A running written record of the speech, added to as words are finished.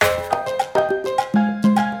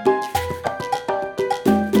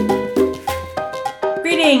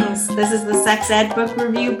This is the Sex Ed Book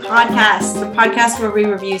Review Podcast, the podcast where we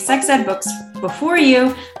review sex ed books before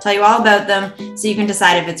you, tell you all about them so you can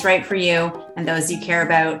decide if it's right for you and those you care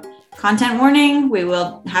about. Content warning, we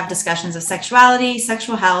will have discussions of sexuality,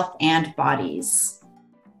 sexual health, and bodies.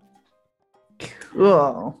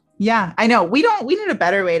 Cool. Yeah, I know. We need a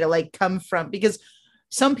better way to come from, because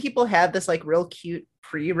some people have this real cute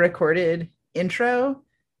pre-recorded intro.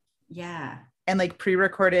 Yeah. And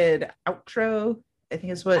pre-recorded outro, I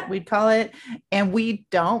think is what we'd call it. And we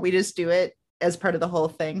don't. We just do it as part of the whole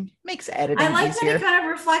thing. Makes editing easier. That it kind of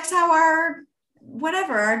reflects how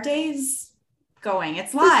our day's going.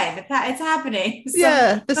 It's live. It's happening.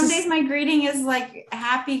 Some days my greeting is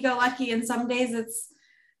happy-go-lucky, and some days it's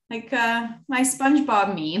my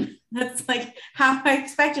SpongeBob meme. That's how I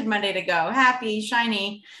expected Monday to go. Happy,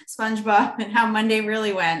 shiny SpongeBob, and how Monday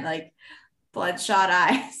really went. Bloodshot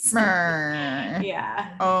eyes.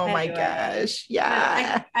 Yeah. Oh anyway, my gosh.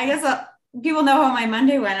 Yeah. I guess people know how my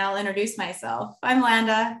Monday went. I'll introduce myself. I'm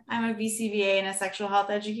Landa. I'm a BCBA and a sexual health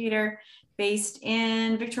educator based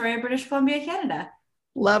in Victoria, British Columbia, Canada.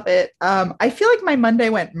 Love it. I feel like my Monday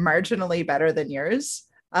went marginally better than yours.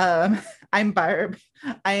 I'm Barb.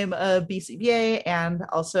 I am a BCBA and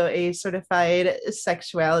also a certified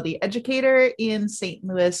sexuality educator in St.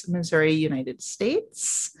 Louis, Missouri, United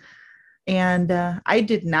States. And I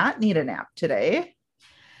did not need a nap today.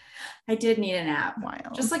 I did need a nap.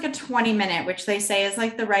 Wow. Just a 20-minute, which they say is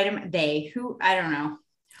the right amount. I don't know.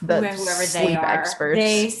 Whoever they are, experts.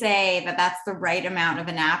 They say that that's the right amount of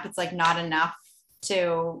a nap. It's not enough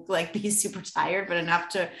to be super tired, but enough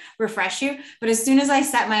to refresh you. But as soon as I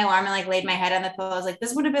set my alarm and laid my head on the pillow, I was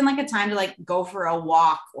this would have been a time to go for a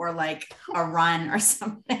walk or a run or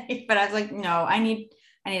something. But I was no, I need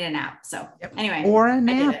a nap. So Anyway. Or a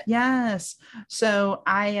nap. Yes. So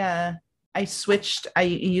I switched. I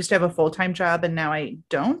used to have a full-time job and now I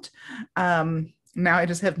don't. Now I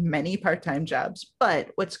just have many part-time jobs.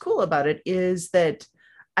 But what's cool about it is that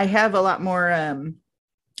I have a lot more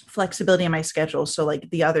flexibility in my schedule. So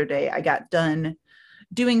the other day I got done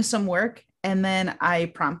doing some work and then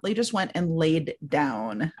I promptly just went and laid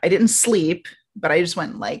down. I didn't sleep, but I just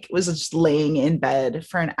went was just laying in bed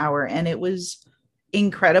for an hour, and it was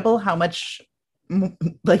incredible how much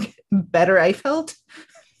better I felt.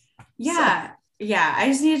 Yeah. Yeah. I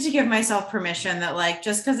just needed to give myself permission that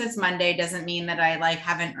just because it's Monday doesn't mean that I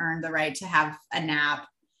haven't earned the right to have a nap.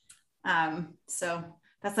 So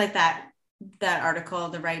that's that article,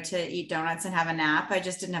 The Right to Eat Donuts and Have a Nap. I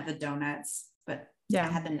just didn't have the donuts, but I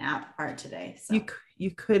had the nap part today. So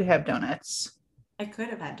you could have donuts. I could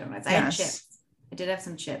have had donuts. Yes. I had chips. I did have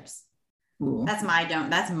some chips. Ooh. That's my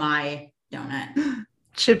donut.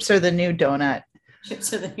 Chips are the new donut.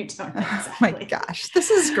 Chips are the new donut. Exactly. Oh my gosh, this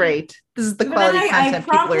is great. This is the quality content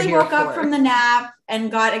people are here for. I promptly woke up from the nap and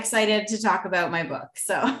got excited to talk about my book.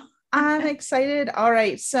 So I'm excited. All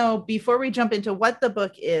right. So before we jump into what the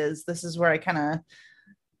book is, this is where I kind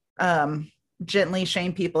of gently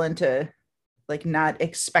shame people into not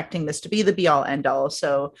expecting this to be the be all end all.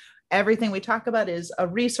 So everything we talk about is a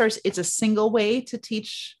resource. It's a single way to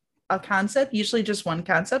teach a concept, usually just one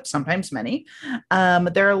concept, sometimes many.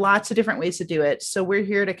 There are lots of different ways to do it. So we're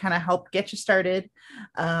here to kind of help get you started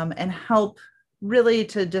and help really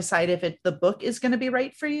to decide if the book is going to be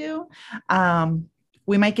right for you.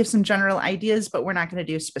 We might give some general ideas, but we're not going to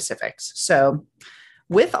do specifics. So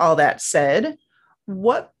with all that said,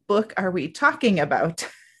 what book are we talking about?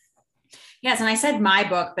 Yes. And I said my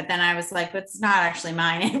book, but then I was but it's not actually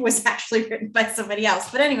mine. It was actually written by somebody else.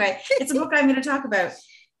 But anyway, it's a book I'm going to talk about.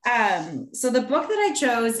 So the book that I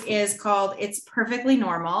chose is called It's Perfectly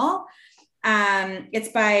Normal. It's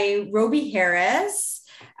by Roby Harris.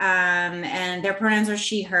 And their pronouns are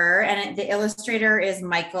she, her, and the illustrator is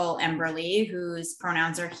Michael Emberley, whose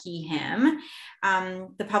pronouns are he, him.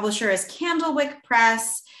 The publisher is Candlewick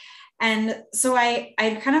Press. And so I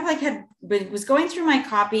kind of was going through my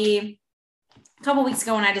copy a couple weeks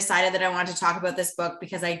ago, and I decided that I wanted to talk about this book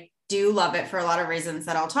because I do love it for a lot of reasons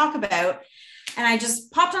that I'll talk about. And I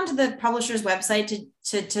just popped onto the publisher's website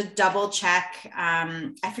to double check.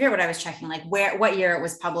 I forget what I was checking, what year it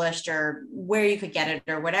was published or where you could get it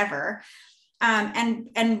or whatever.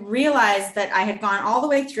 And realized that I had gone all the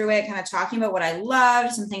way through it, kind of talking about what I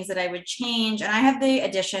loved, some things that I would change. And I have the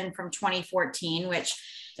edition from 2014, which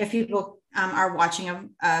if people are watching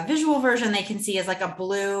a visual version, they can see as a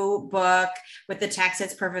blue book with the text,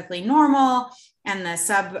 It's Perfectly Normal, and the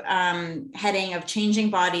sub heading of Changing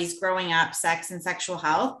Bodies, Growing Up, Sex and Sexual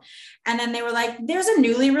Health. And then they were there's a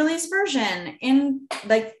newly released version in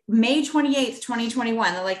May 28th,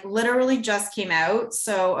 2021 that literally just came out.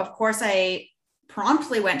 So of course I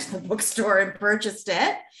promptly went to the bookstore and purchased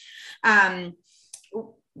it.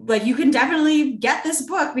 Like you can definitely get this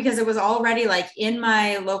book because it was already like in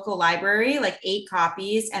my local library, like 8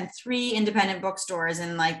 copies and 3 independent bookstores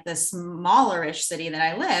in like the smallerish city that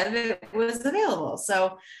I live, it was available.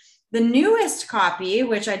 So the newest copy,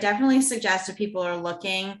 which I definitely suggest if people are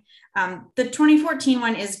looking, the 2014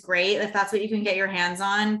 one is great. If that's what you can get your hands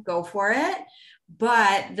on, go for it.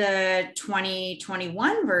 But the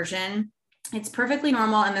 2021 version, it's perfectly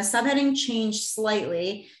normal. And the subheading changed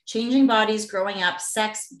slightly, changing bodies, growing up,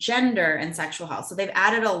 sex, gender, and sexual health. So they've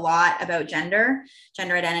added a lot about gender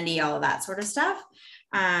identity, all of that sort of stuff.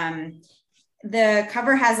 The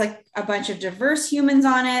cover has like a bunch of diverse humans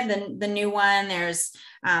on it. The new one, there's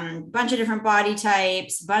a bunch of different body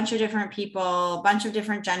types, bunch of different people, a bunch of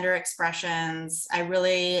different gender expressions.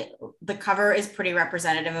 The cover is pretty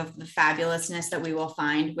representative of the fabulousness that we will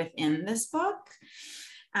find within this book.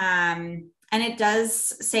 And it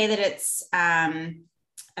does say that it's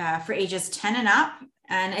for ages 10 and up,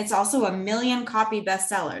 and it's also a 1 million copy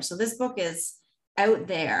bestseller. So this book is out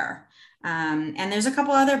there. And there's a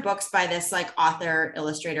couple other books by this like author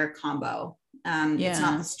illustrator combo. It's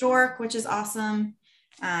Not the Stork, which is awesome.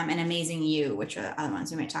 And Amazing You, which are the other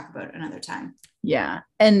ones we might talk about another time. Yeah.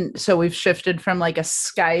 And so we've shifted from like a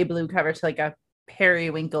sky blue cover to like a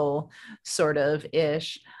periwinkle sort of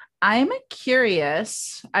ish. I'm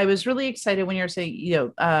curious. I was really excited when you were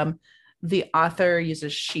saying, the author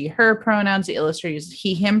uses she, her pronouns, the illustrator uses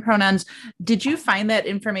he, him pronouns. Did you find that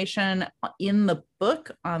information in the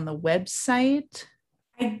book on the website?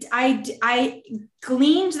 I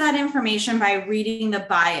gleaned that information by reading the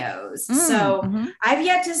bios. I've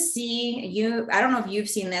yet to see I don't know if you've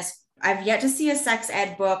seen this. I've yet to see a sex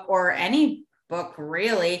ed book or any book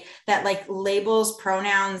really that like labels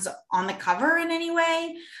pronouns on the cover in any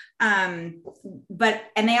way. And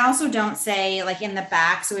they also don't say like in the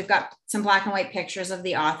back. So we've got some black and white pictures of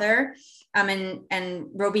the author, and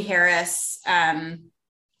Roby Harris.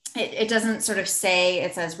 It doesn't sort of say,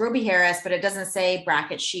 it says Roby Harris, but it doesn't say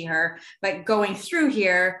bracket she, her, but going through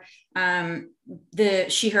here, the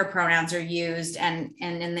she, her pronouns are used, and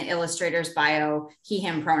in the illustrator's bio, he,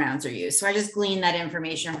 him pronouns are used. So I just gleaned that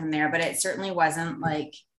information from there, but it certainly wasn't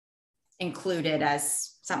like included as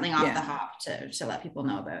something off the hop to let people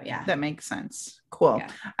know about. Yeah. That makes sense. Cool.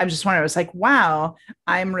 Yeah. I'm just wondering, I was like, wow,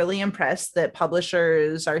 I'm really impressed that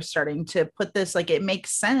publishers are starting to put this, like, it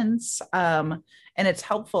makes sense. And it's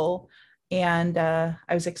helpful. And I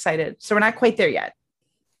was excited. So we're not quite there yet.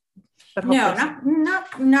 But no,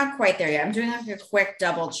 not quite there yet. I'm doing like a quick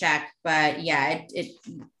double check, but yeah, it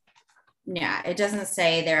doesn't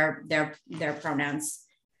say their pronouns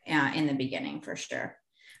in the beginning for sure,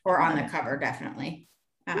 or on the cover, definitely.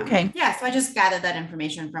 Okay. Yeah. So I just gathered that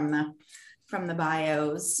information from the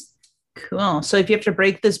bios. Cool. So if you have to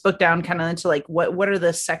break this book down kind of into like, what are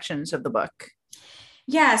the sections of the book?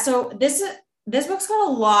 Yeah. So this book's got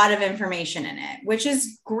a lot of information in it, which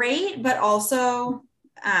is great, but also,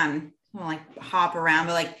 like hop around,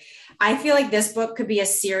 but like, I feel like this book could be a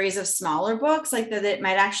series of smaller books, like that it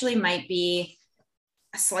might be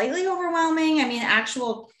slightly overwhelming. I mean,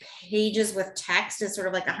 actual pages with text is sort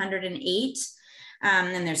of like 108.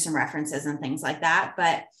 And there's some references and things like that,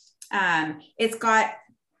 but it's got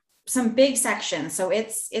some big sections. So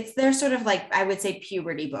it's their sort of like, I would say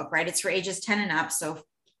puberty book, right? It's for ages 10 and up. So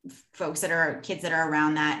kids that are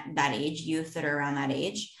around that age, youth that are around that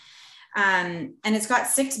age. And it's got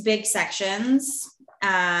 6 big sections.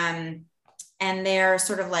 And they're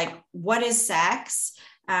sort of like, what is sex?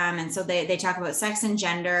 And so they talk about sex and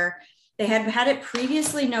gender. They had it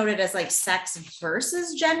previously noted as like sex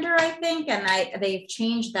versus gender, I think. And they've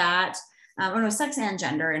changed that. Sex and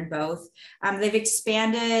gender in both. They've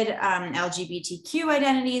expanded LGBTQ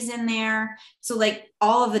identities in there. So like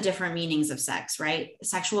all of the different meanings of sex, right?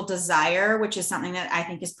 Sexual desire, which is something that I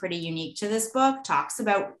think is pretty unique to this book, talks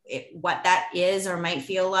about what that is or might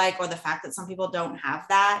feel like, or the fact that some people don't have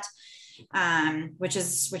that, which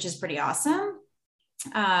is pretty awesome.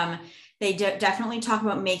 They definitely talk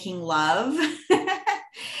about making love,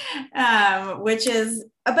 which is,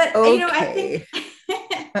 but okay. I think,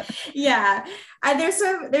 yeah,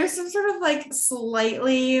 there's some sort of like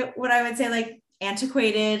slightly, what I would say, like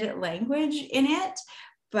antiquated language in it,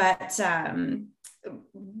 but I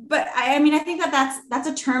mean, I think that's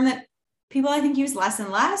a term that people I think use less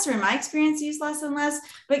and less, or in my experience use less and less,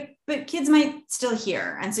 but kids might still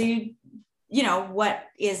hear. And so you know, what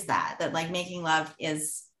is that like making love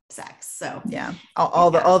is sex. So yeah,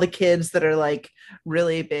 all the kids that are like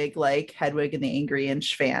really big like Hedwig and the Angry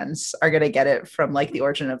Inch fans are gonna get it from like the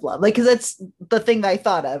Origin of Love, like, because that's the thing that I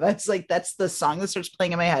thought of. I was like, that's the song that starts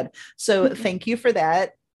playing in my head. So thank you for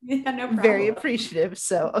that. Yeah, no Very problem. appreciative.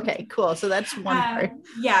 So, okay, cool. So that's one part.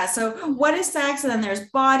 Yeah. So, what is sex? And then there's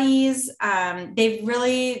bodies. They've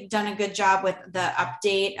really done a good job with the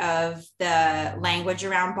update of the language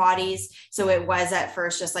around bodies. So, it was at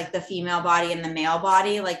first just like the female body and the male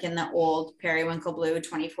body, like in the old Periwinkle Blue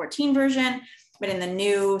 2014 version. But in the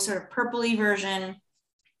new sort of purpley version,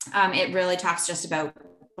 it really talks just about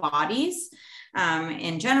bodies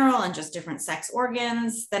in general and just different sex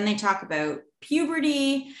organs. Then they talk about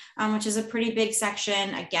puberty, which is a pretty big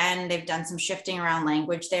section. Again, they've done some shifting around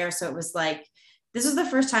language there. So it was like, this is the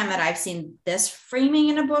first time that I've seen this framing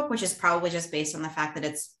in a book, which is probably just based on the fact that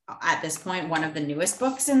it's at this point one of the newest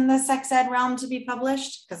books in the sex ed realm to be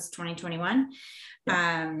published because it's 2021.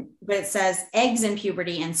 But it says eggs in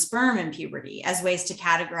puberty and sperm in puberty as ways to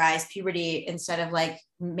categorize puberty instead of like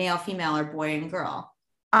male, female, or boy and girl.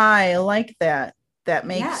 I like that. That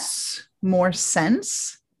makes more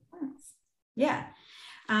sense. Yeah.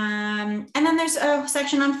 And then there's a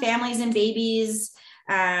section on families and babies,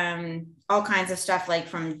 all kinds of stuff like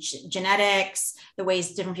from genetics, the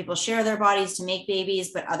ways different people share their bodies to make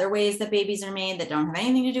babies, but other ways that babies are made that don't have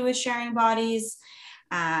anything to do with sharing bodies.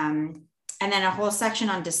 And then a whole section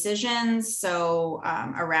on decisions. So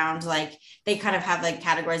around like, they kind of have like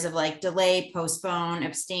categories of like delay, postpone,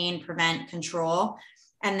 abstain, prevent, control.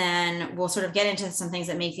 And then we'll sort of get into some things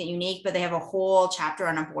that make it unique, but they have a whole chapter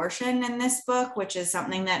on abortion in this book, which is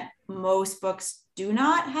something that most books do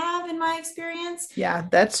not have in my experience. Yeah,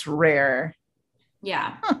 that's rare.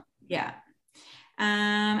 Yeah. Huh. Yeah.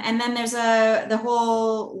 And then there's the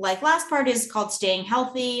whole like last part is called staying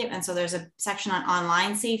healthy. And so there's a section on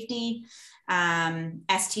online safety,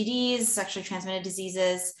 STDs, sexually transmitted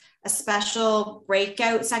diseases, a special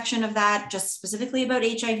breakout section of that just specifically about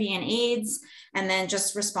HIV and AIDS, and then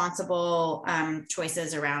just responsible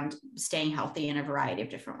choices around staying healthy in a variety of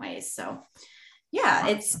different ways. So yeah,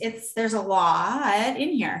 it's there's a lot in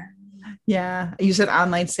here. Yeah, you said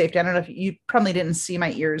online safety. I don't know if you probably didn't see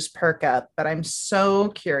my ears perk up, but I'm so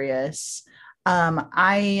curious. All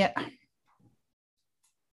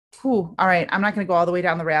right, I'm not going to go all the way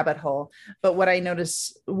down the rabbit hole, but what I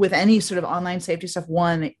notice with any sort of online safety stuff,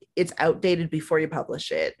 one, it's outdated before you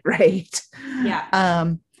publish it, right? Yeah.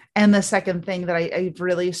 And the second thing that I've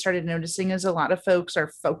really started noticing is a lot of folks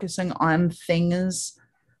are focusing on things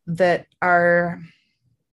that are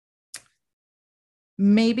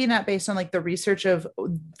maybe not based on like the research of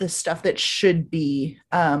the stuff that should be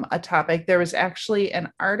a topic. There was actually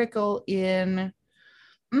an article in,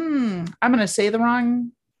 I'm going to say the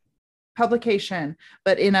wrong publication,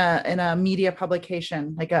 but in a media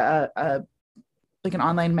publication, like like an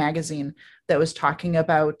online magazine that was talking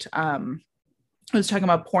about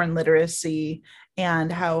porn literacy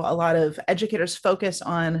and how a lot of educators focus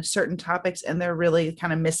on certain topics and they're really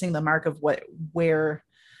kind of missing the mark of where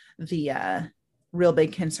the real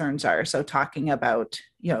big concerns are. So talking about,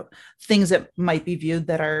 things that might be viewed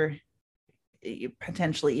that are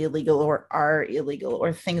potentially illegal or are illegal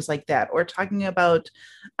or things like that, or talking about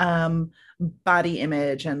body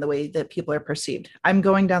image and the way that people are perceived. I'm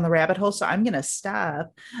going down the rabbit hole, so I'm going to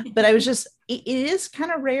stop. But I was just, it is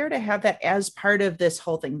kind of rare to have that as part of this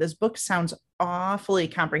whole thing. This book sounds awfully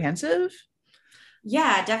comprehensive.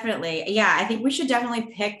 Yeah, definitely. Yeah, I think we should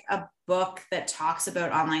definitely pick a book that talks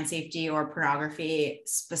about online safety or pornography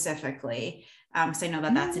specifically. Because I know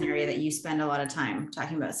that that's an area that you spend a lot of time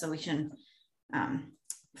talking about. So we can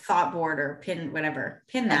thought board or pin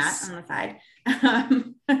that on the side,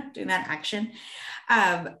 doing that action.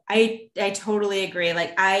 I totally agree.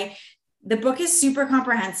 Like the book is super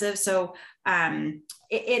comprehensive. So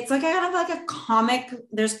it's like kind of like a comic.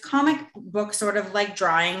 There's comic book sort of like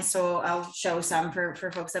drawings. So I'll show some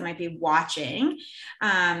for folks that might be watching.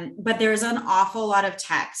 But there's an awful lot of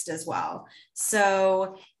text as well.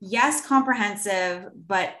 So yes, comprehensive,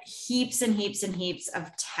 but heaps and heaps and heaps of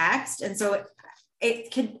text. And so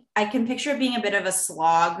I can picture it being a bit of a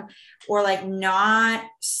slog or like not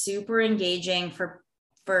super engaging for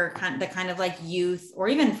the kind of like youth or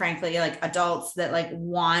even frankly like adults that like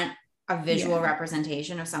want a visual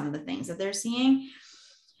representation of some of the things that they're seeing.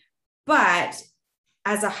 But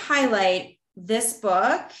as a highlight, this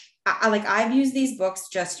book, I've used these books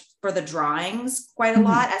just for the drawings quite a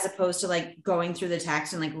lot, as opposed to like going through the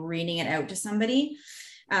text and like reading it out to somebody.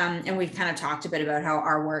 And we've kind of talked a bit about how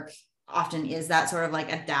our work often is that sort of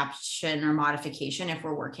like adaptation or modification if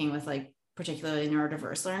we're working with like particularly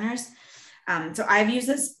neurodiverse learners. So I've used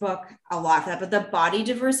this book a lot for that, but the body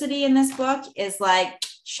diversity in this book is like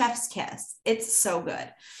chef's kiss. It's so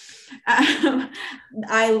good.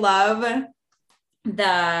 I love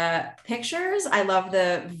the pictures. I love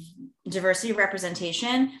the diversity of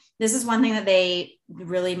representation. this is one thing that they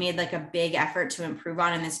really made like a big effort to improve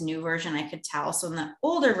on in this new version. I could tell. So in the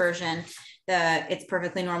older version, It's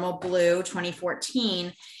Perfectly Normal Blue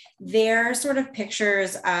 2014, they're sort of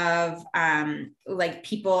pictures of like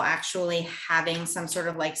people actually having some sort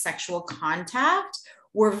of like sexual contact,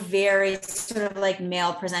 were very sort of like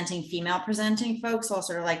male presenting, female presenting folks. So I'll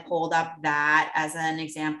sort of like hold up that as an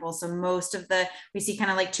example. So most of we see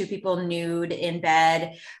kind of like two people nude in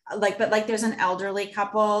bed, but like there's an elderly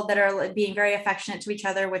couple that are like being very affectionate to each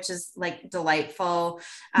other, which is like delightful.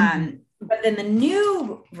 But in the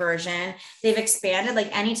new version, they've expanded,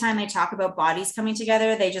 like anytime they talk about bodies coming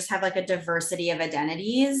together, they just have like a diversity of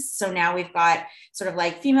identities. So now we've got sort of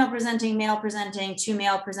like female presenting, male presenting, two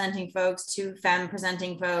male presenting folks, two femme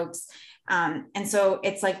presenting folks. And so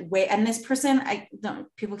it's like, and this person,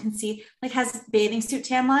 people can see, like has bathing suit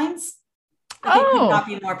tan lines. Like it could not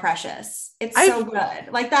be more precious. It's so good.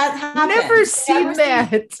 Like that happens. Never seen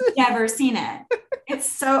that. Never seen it.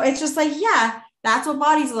 It's just like, yeah, that's what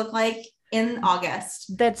bodies look like in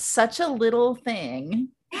August. That's such a little thing,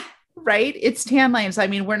 right? It's tan lines. I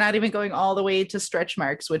mean, we're not even going all the way to stretch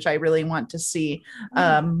marks, which I really want to see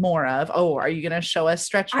more of. Oh, are you going to show us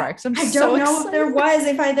stretch marks? I don't know if there was.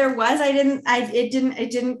 If there was,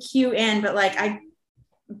 it didn't cue in, but like I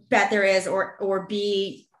bet there is, or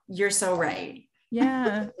B, you're so right.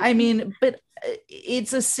 Yeah. I mean, but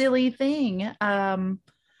it's a silly thing.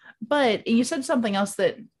 But you said something else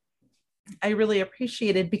that I really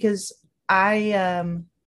appreciated, because I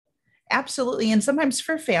absolutely, and sometimes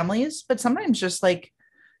for families, but sometimes just like,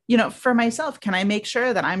 for myself, can I make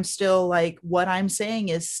sure that I'm still like what I'm saying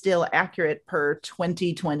is still accurate per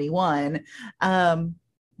 2021?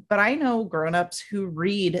 But I know grownups who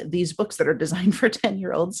read these books that are designed for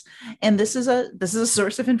 10-year-olds, and this is a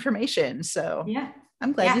source of information. So yeah,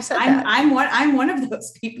 I'm glad you said that. I'm one of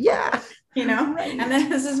those people. Yeah. Right. And then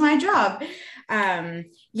this is my job.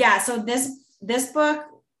 So this book,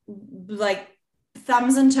 like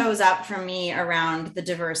thumbs and toes up for me around the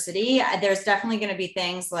diversity. There's definitely going to be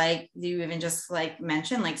things like you even just like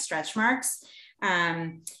mentioned, like stretch marks.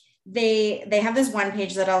 They have this one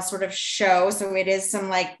page that I'll sort of show. So it is some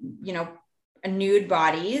like, nude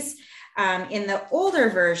bodies. In the older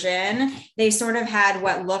version, they sort of had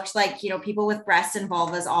what looked like, people with breasts and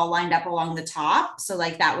vulvas all lined up along the top. So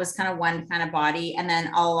like that was kind of one kind of body. And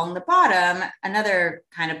then all along the bottom, another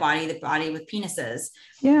kind of body, the body with penises.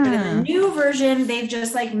 Yeah. But in the new version, they've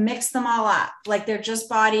just like mixed them all up. Like they're just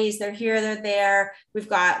bodies. They're here, they're there. We've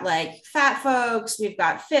got like fat folks. We've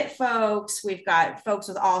got fit folks. We've got folks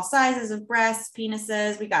with all sizes of breasts,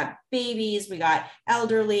 penises. We got babies. We got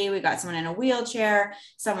elderly. We got someone in a wheelchair,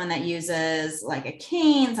 someone that uses like a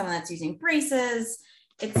cane, someone that's using braces.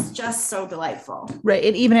 It's just so delightful. Right.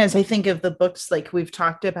 And even as I think of the books, like we've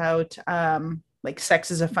talked about, like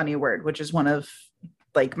Sex is a Funny Word, which is one of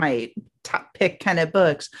like my top pick kind of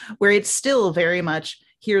books, where it's still very much,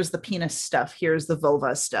 here's the penis stuff, here's the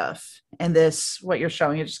vulva stuff. And this, what you're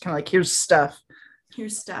showing, it's just kind of like, here's stuff.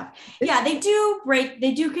 Yeah, they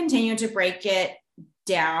do continue to break it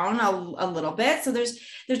down a little bit. So there's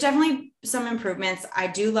definitely some improvements. I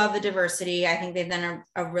do love the diversity. I think they've done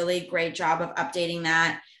a really great job of updating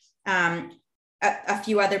that. A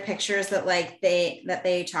few other pictures that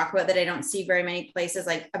they talk about that I don't see very many places,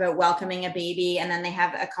 like about welcoming a baby. And then they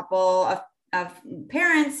have a couple of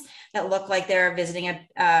parents that look like they're visiting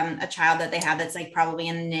a child that they have that's like probably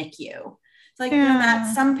in the NICU. It's like,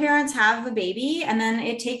 that some parents have a baby and then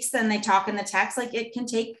they talk in the text, like it can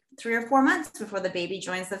take 3 or 4 months before the baby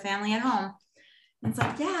joins the family at home. And it's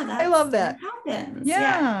like, I love that. Happens.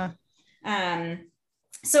 Yeah.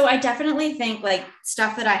 So I definitely think like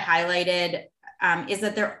stuff that I highlighted is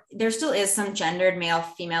that there still is some gendered male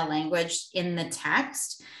female language in the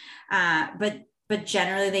text, but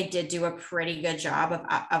generally they did do a pretty good job of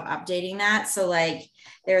updating that. So like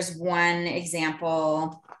there's one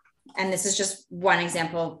example, and this is just one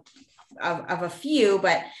example of a few,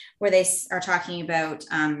 but where they are talking about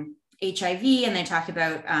HIV, and they talk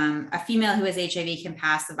about a female who has HIV can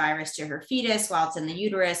pass the virus to her fetus while it's in the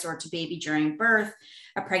uterus or to baby during birth,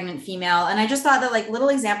 a pregnant female. And I just thought that like little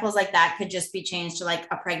examples like that could just be changed to like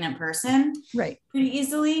a pregnant person, right, pretty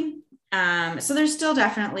easily. So there's still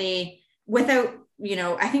definitely, without,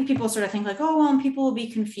 I think people sort of think like, oh, well, people will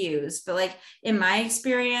be confused. But like in my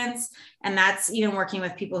experience, and that's even working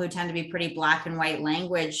with people who tend to be pretty black and white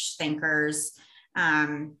language thinkers,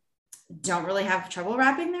 don't really have trouble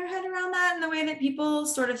wrapping their head around that in the way that people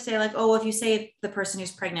sort of say like, oh, if you say the person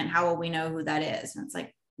who's pregnant, how will we know who that is? And it's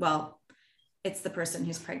like, well, it's the person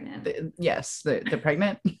who's pregnant. Yes, the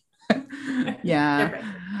pregnant. Yeah.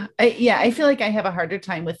 I feel like I have a harder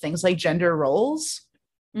time with things like gender roles,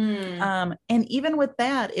 Mm. And even with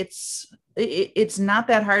that, it's not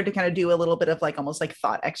that hard to kind of do a little bit of like almost like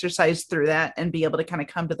thought exercise through that and be able to kind of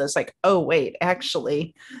come to this like, oh wait,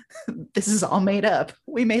 actually, this is all made up.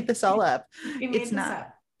 We made this all up. We It's made this not,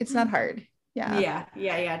 up. it's not hard. Yeah.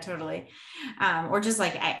 Yeah, totally. Or just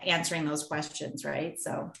like answering those questions, right?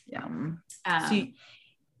 So, Yeah. So um,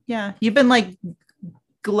 yeah, you've been like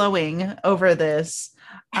glowing over this.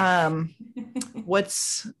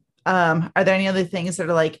 What's are there any other things that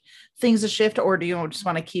are like things to shift, or do you just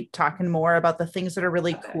want to keep talking more about the things that are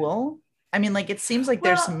really okay. cool? I mean, like it seems like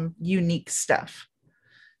there's Well, some unique stuff.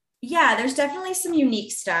 yeah, there's definitely some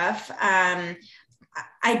unique stuff.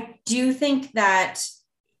 I do think that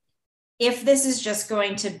if this is just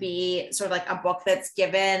going to be sort of like a book that's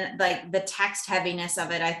given, like the text heaviness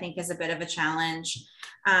of it, I think is a bit of a challenge,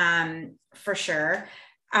 for sure.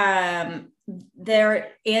 There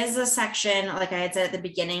is a section, like I had said at the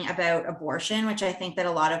beginning, about abortion, which I think that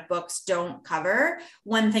a lot of books don't cover.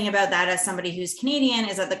 One thing about that, as somebody who's Canadian,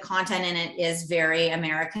 is that the content in it is very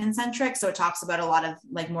American centric. So it talks about a lot of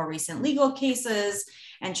like more recent legal cases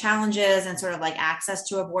and challenges and sort of like access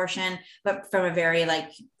to abortion, but from a very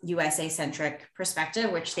like USA centric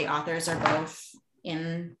perspective, which the authors are both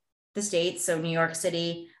in the States. So New York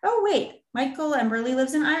City. Oh, wait, Michael Emberley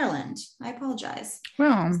lives in Ireland. I apologize.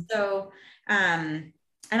 Well, So,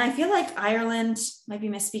 and I feel like Ireland, might be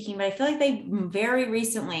misspeaking, but I feel like they very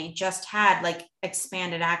recently just had like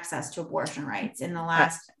expanded access to abortion rights in the I,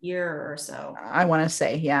 last year or so. I want to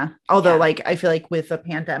say, yeah. Although, Yeah. like, I feel like with a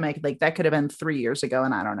pandemic, like that could have been 3 years ago,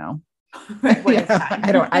 and I don't know. Right, what is Yeah,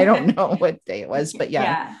 time? I don't know what day it was, but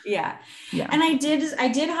yeah, Yeah. yeah. And I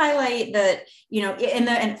did highlight that,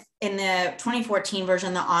 in the 2014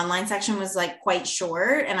 version, the online section was like quite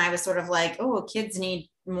short, and I was sort of like, oh, kids need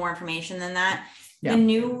more information than that. The Yeah.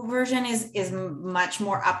 new version is much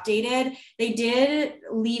more updated. They did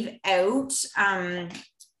leave out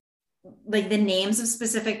like the names of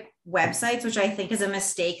specific websites, which I think is a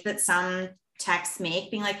mistake that some texts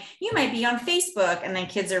make, being like, you might be on Facebook, and then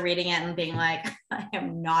kids are reading it and being like, I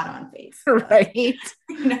am not on Facebook. Right.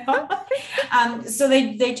 So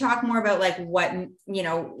they talk more about like what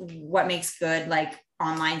makes good like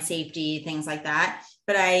online safety, things like that.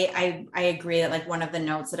 But I agree that like one of the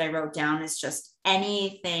notes that I wrote down is just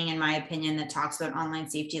anything, in my opinion, that talks about online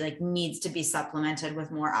safety like needs to be supplemented with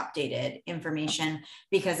more updated information,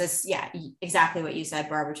 because it's exactly what you said,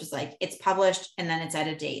 Barb, which is like it's published and then it's out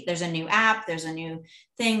of date. There's a new app, there's a new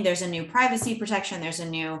thing, there's a new privacy protection, there's a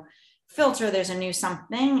new filter, there's a new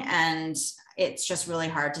something, and it's just really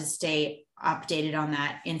hard to stay updated on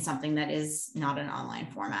that in something that is not an online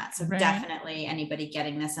format. So Right. definitely anybody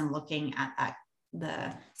getting this and looking at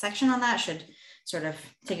the section on that should sort of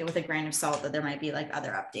take it with a grain of salt that there might be like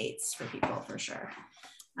other updates for people for sure.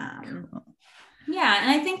 Yeah,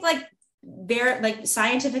 and I think like they're like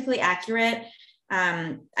scientifically accurate.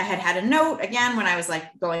 I had a note again when I was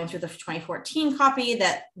like going through the 2014 copy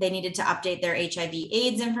that they needed to update their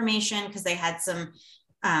HIV/AIDS information because they had some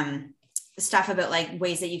stuff about like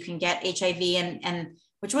ways that you can get HIV, and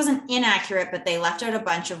which wasn't inaccurate, but they left out a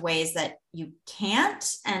bunch of ways that you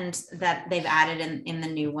can't, and that they've added in the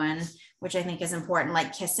new one, which I think is important,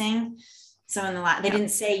 like kissing. So they didn't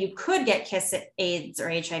say you could get AIDS or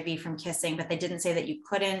HIV from kissing, but they didn't say that you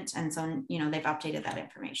couldn't. And so, they've updated that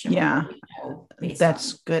information. Yeah,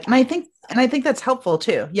 that's good. And I think that's helpful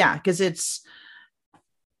too. Yeah. Cause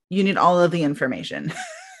you need all of the information.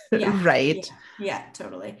 Yeah. Right. Yeah,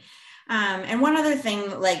 totally. And one other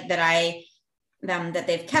thing like that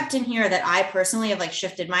they've kept in here that I personally have like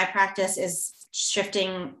shifted my practice is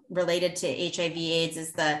shifting related to HIV/AIDS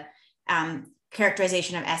is the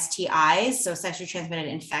characterization of STIs, so sexually transmitted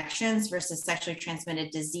infections versus sexually transmitted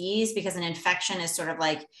disease, because an infection is sort of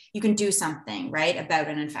like you can do something right about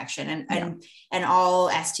an infection, and all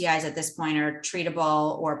STIs at this point are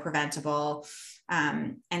treatable or preventable,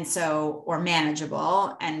 or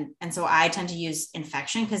manageable, and so I tend to use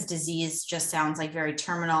infection because disease just sounds like very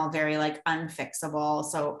terminal, very like unfixable.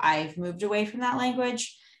 So I've moved away from that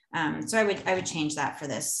language. So I would change that for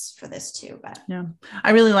this too. But yeah,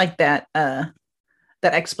 I really like that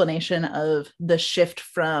that explanation of the shift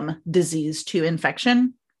from disease to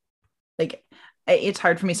infection. Like it's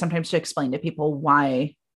hard for me sometimes to explain to people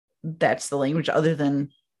why that's the language other than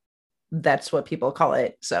that's what people call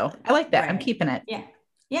it. So I like that. Right. I'm keeping it.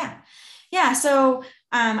 Yeah. So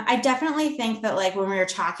I definitely think that like when we were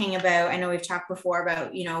talking about, I know we've talked before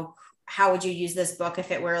about, how would you use this book if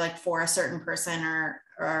it were like for a certain person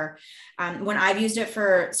or when I've used it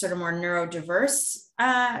for sort of more neurodiverse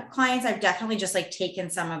clients, I've definitely just like taken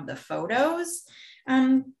some of the photos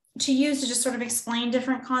to use to just sort of explain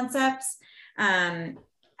different concepts.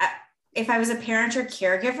 if I was a parent or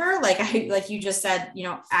caregiver, like you just said,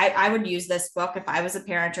 I would use this book if I was a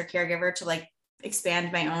parent or caregiver to like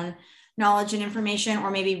expand my own knowledge and information,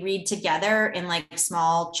 or maybe read together in like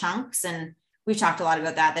small chunks. And we've talked a lot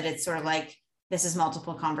about that it's sort of like, this is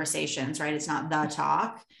multiple conversations, right? It's not the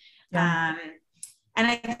talk. Yeah. And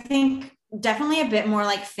I think definitely a bit more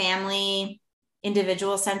like family,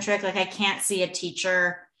 individual centric. Like I can't see a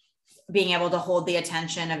teacher being able to hold the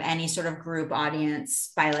attention of any sort of group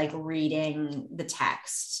audience by like reading the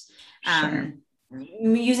text. Sure.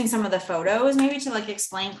 Using some of the photos maybe to like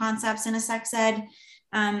explain concepts in a sex ed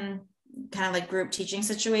kind of like group teaching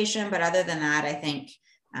situation. But other than that, I think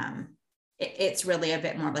it's really a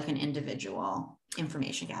bit more like an individual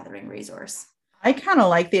information gathering resource. I kind of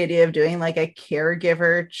like the idea of doing like a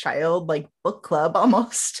caregiver child like book club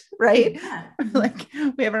almost, right? Yeah. Like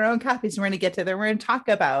we have our own copies and we're going to get to there. We're going to talk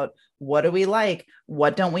about what do we like?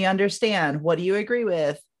 What don't we understand? What do you agree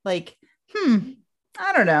with? Like, I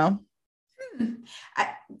don't know.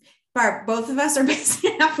 Barb, both of us are busy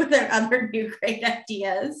enough with our other new great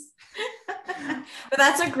ideas. But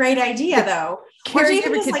that's a great idea though. Or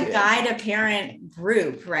even just like guide a parent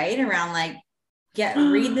group, right? Around like,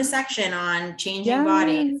 read the section on changing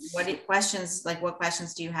bodies. What questions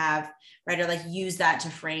do you have? Right. Or like use that to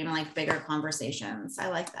frame like bigger conversations. I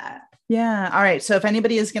like that. Yeah. All right. So if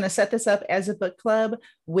anybody is going to set this up as a book club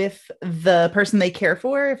with the person they care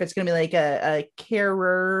for, if it's going to be like a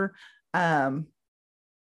carer, Carrie,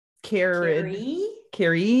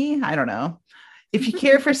 I don't know. If you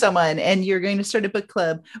care for someone and you're going to start a book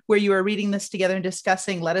club where you are reading this together and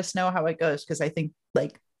discussing, let us know how it goes. Because I think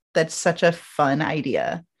like that's such a fun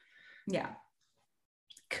idea. Yeah.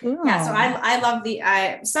 Cool. Yeah. So I love the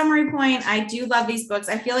summary point. I do love these books.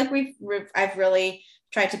 I feel like I've really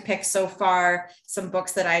tried to pick so far some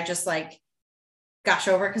books that I just like gush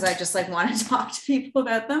over because I just like want to talk to people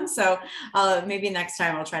about them. So maybe next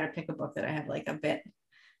time I'll try to pick a book that I have like a bit,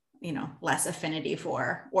 less affinity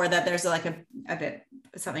for, or that there's like a bit,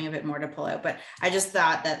 something a bit more to pull out. But I just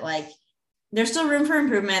thought that like, there's still room for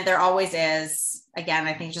improvement. There always is. Again,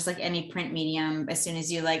 I think just like any print medium, as soon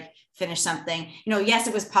as you like finish something, yes,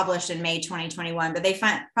 it was published in May 2021, but they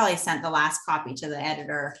probably sent the last copy to the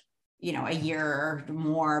editor, a year or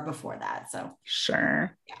more before that. So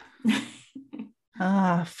sure.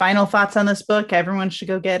 Yeah. Final thoughts on this book. Everyone should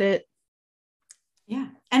go get it. Yeah.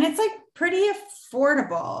 And it's like pretty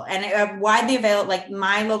affordable and widely available. Like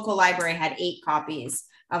my local library had 8 copies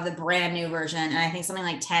of the brand new version. And I think something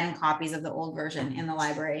like 10 copies of the old version in the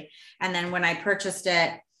library. And then when I purchased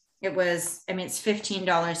it, it's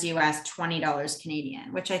 $15 US, $20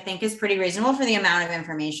 Canadian, which I think is pretty reasonable for the amount of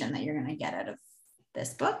information that you're going to get out of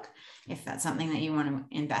this book. If that's something that you want to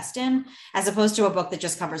invest in, as opposed to a book that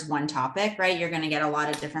just covers one topic, right? You're going to get a lot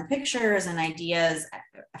of different pictures and ideas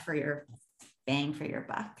for your bang for your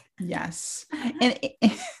buck. Yes. And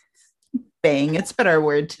bang, it's been our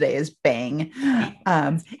word today is bang.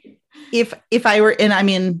 If I were, and I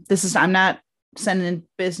mean, I'm not sending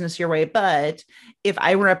business your way, but if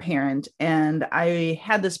I were a parent and I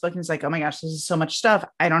had this book and it's like, oh my gosh, this is so much stuff,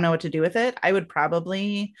 I don't know what to do with it, I would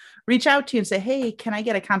probably reach out to you and say, hey, can I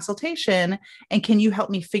get a consultation? And can you help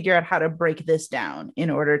me figure out how to break this down in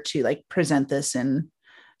order to like present this in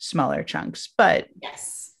smaller chunks? But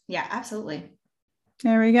yes. Yeah, absolutely.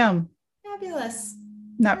 There we go. Fabulous.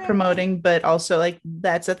 Not promoting, but also like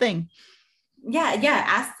that's a thing.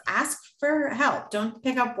 Yeah. Ask for help. Don't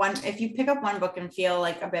pick up one. If you pick up one book and feel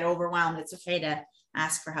like a bit overwhelmed, it's okay to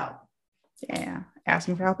ask for help. Yeah.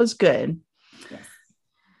 Asking for help is good. Yes.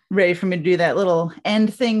 Ready for me to do that little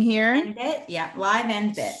end thing here? End bit? Yeah. Live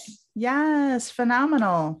end bit. Yes.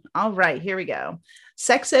 Phenomenal. All right, here we go.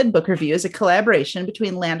 Sex Ed Book Review is a collaboration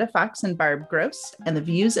between Landa Fox and Barb Gross, and the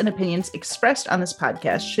views and opinions expressed on this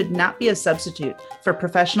podcast should not be a substitute for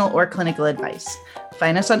professional or clinical advice.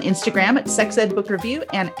 Find us on Instagram at Sex Ed Book Review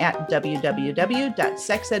and at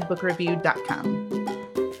www.sexedbookreview.com.